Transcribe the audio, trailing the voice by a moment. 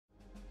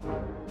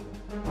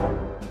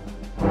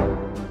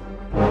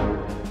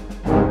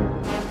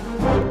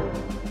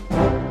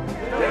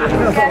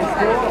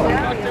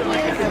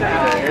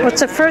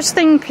What's the first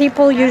thing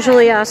people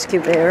usually ask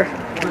you, Bear?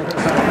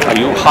 Are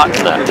you hot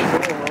tonight?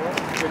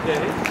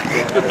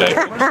 Good day.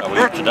 How are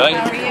you today?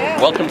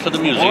 Welcome to the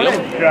museum.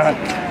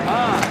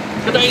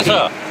 Good day,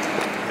 sir.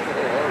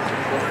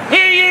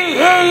 Hear ye,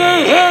 hear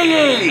ye, hear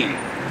ye!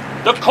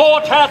 The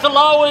court hath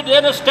allowed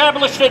and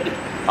established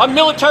a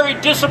military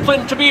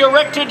discipline to be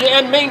erected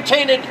and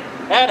maintained,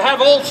 and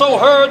have also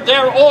heard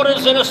their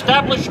orders and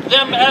established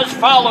them as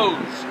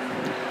follows.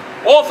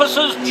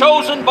 Officers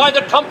chosen by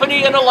the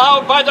company and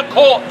allowed by the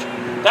court,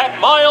 that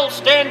Miles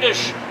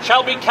Standish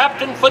shall be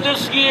captain for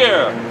this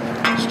year,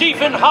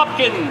 Stephen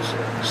Hopkins,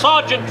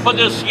 sergeant for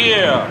this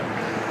year,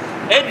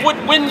 Edward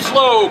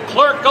Winslow,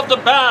 clerk of the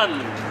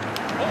band.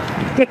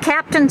 Your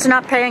captain's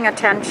not paying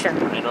attention.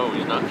 I know,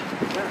 he's not.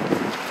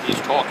 He's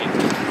talking.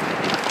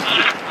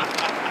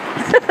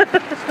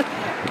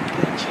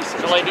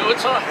 Shall I do it,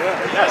 sir?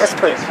 Yes,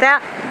 please.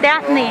 That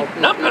and the...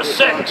 Number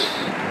 6.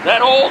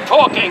 That all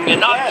talking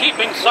and not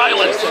keeping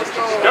silence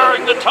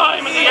during the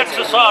time of the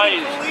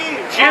exercise,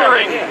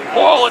 cheering,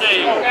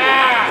 quality,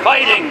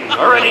 fighting,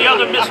 or any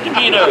other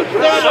misdemeanor,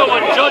 so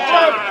adjudged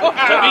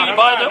to be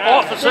by the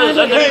officers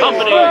and the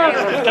company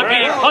to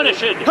be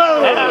punished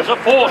as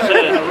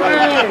aforesaid.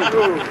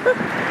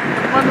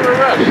 Under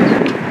arrest.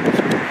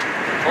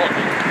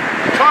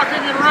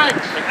 Talking in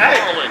ranks. And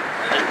quarreling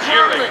and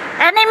cheering.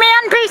 Any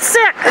man be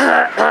sick!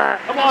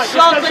 Come on,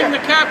 insulting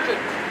the captain.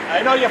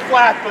 I know you're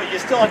flat, but you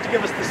still have to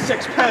give us the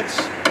 6 pence.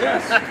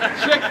 Yes,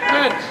 6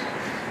 pence.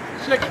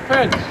 6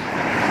 pence.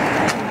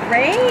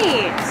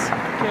 Great.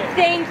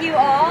 Thank you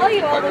all.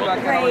 You all look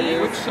great.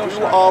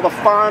 Do all the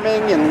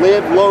farming and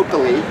live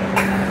locally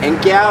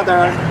and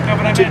gather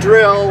to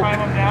drill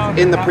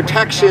in the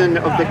protection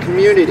of the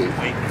community.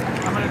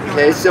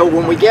 Okay, so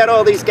when we get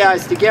all these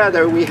guys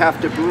together, we have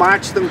to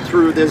march them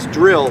through this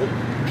drill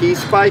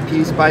piece by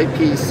piece by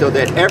piece so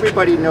that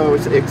everybody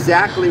knows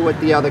exactly what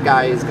the other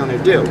guy is going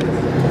to do.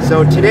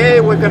 So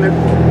today we're going to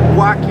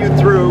walk you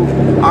through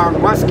our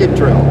musket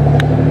drill.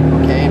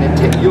 Okay,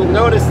 and you'll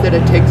notice that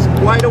it takes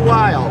quite a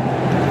while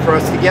for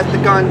us to get the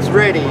guns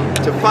ready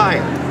to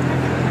fire.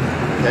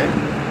 Okay,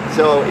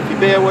 so if you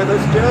bear with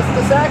us just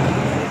a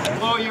second.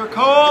 Blow your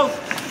coals.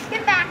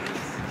 Get back.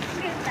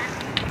 Get back.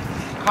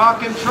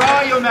 Cock and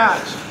try your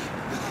match.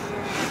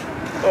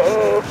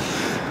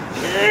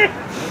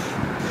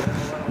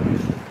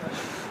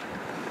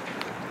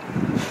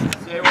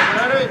 Say we're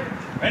ready.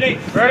 Ready?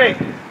 Ready.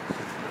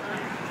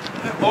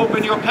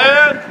 Open your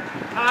pan.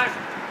 Hi.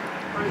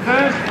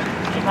 Present.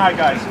 Hi,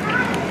 guys.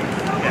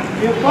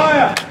 Give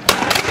fire.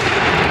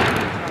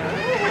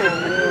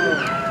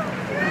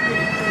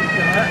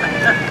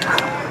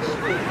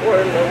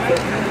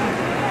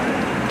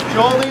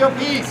 Shoulder your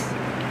piece.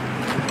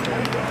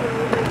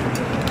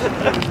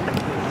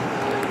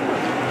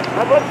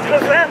 How about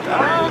this end?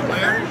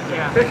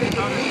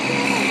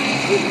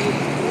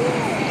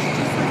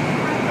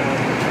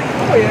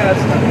 Oh, yeah,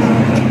 that's nice.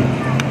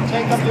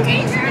 Take up your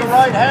piece with your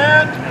right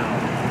hand.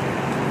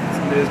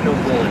 There's no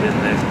bullet in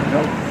there.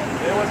 Nope.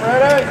 Everyone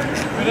ready?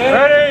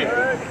 Ready?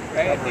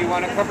 Okay, if you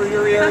want to cover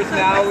your ears,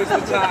 now is the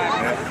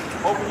time.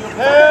 Open your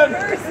pen.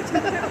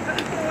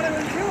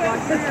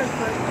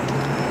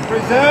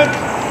 Present.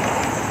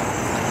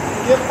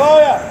 Give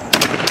fire.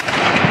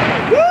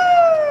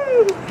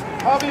 Woo!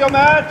 Cover your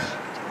match.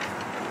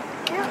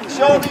 And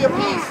shoulder your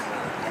piece.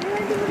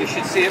 You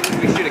should see it when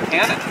we shoot a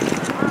cannon.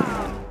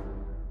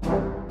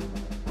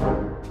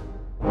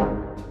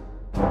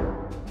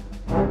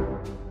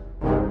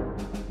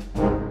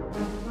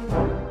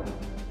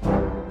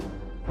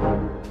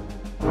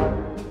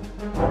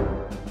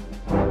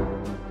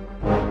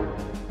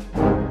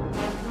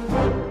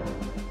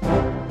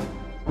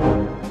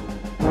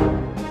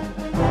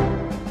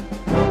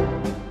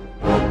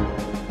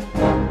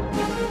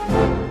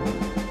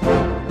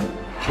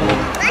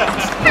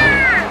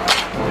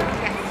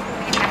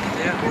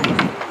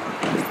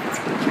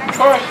 Of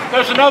course,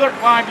 there's another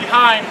climb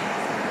behind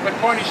with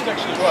pointy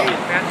sticks as well.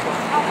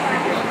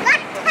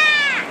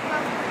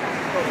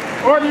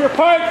 Order your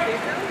pike.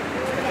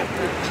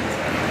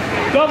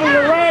 Double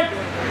your rank.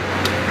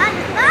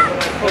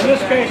 In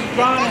this case,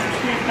 John and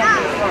Steve come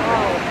to the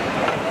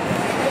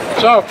front.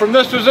 So, from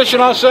this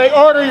position, I'll say,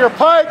 order your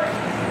pike.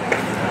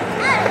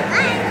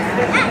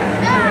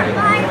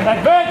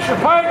 Advance your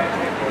pike.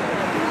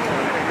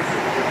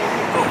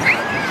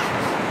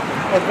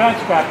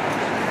 Advance back.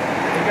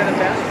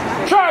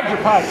 Charge your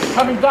pike.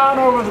 Coming down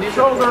over the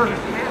shoulder.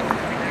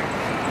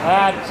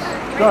 That's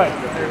good.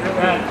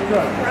 That's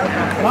good.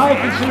 Now you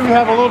can see we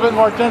have a little bit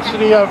more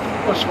density of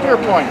spear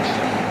points.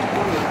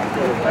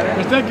 If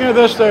you're thinking of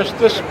this,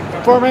 this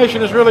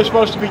formation is really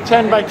supposed to be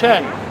 10 by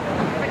 10.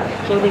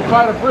 So it'll be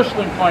quite a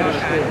bristling point of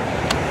spear.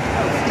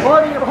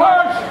 Order your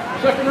horse.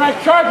 Second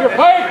rank, charge your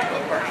pike.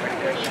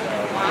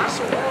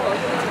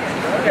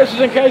 This is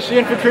in case the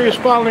infantry is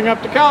following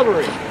up the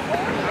cavalry.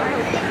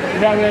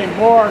 You have a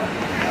more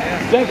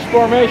dense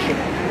formation.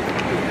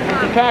 You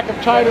can pack them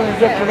tighter in a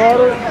different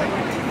order.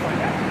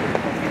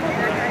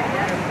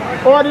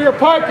 Order your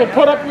pike and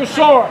put up your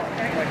sword.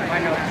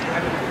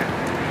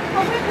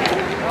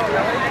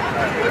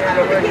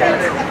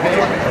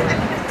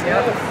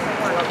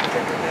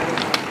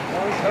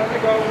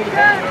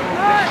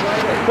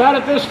 That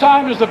at this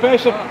time is the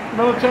basic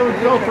military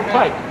drill for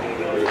pike.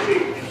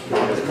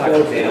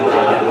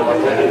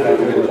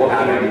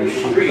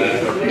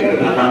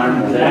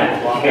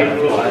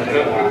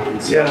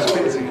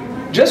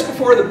 Just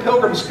before the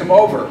Pilgrims come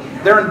over,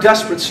 they're in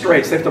desperate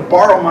straits. They have to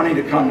borrow money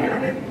to come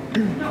here.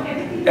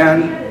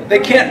 And they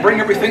can't bring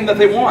everything that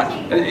they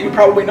want. You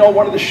probably know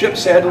one of the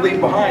ships they had to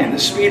leave behind, the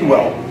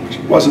Speedwell, which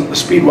wasn't the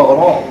Speedwell at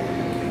all.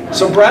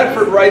 So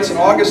Bradford writes in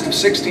August of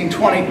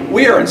 1620,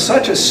 "We are in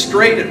such a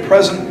strait at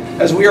present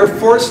as we are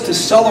forced to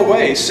sell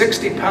away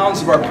 60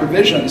 pounds of our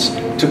provisions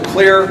to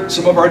clear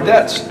some of our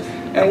debts,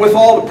 and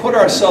withal to put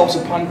ourselves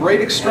upon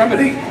great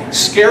extremity,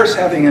 scarce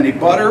having any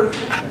butter,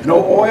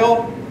 no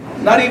oil,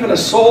 not even a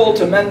sole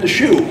to mend a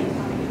shoe,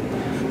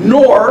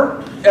 nor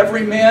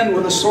every man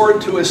with a sword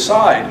to his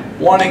side,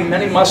 wanting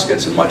many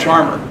muskets and much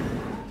armor."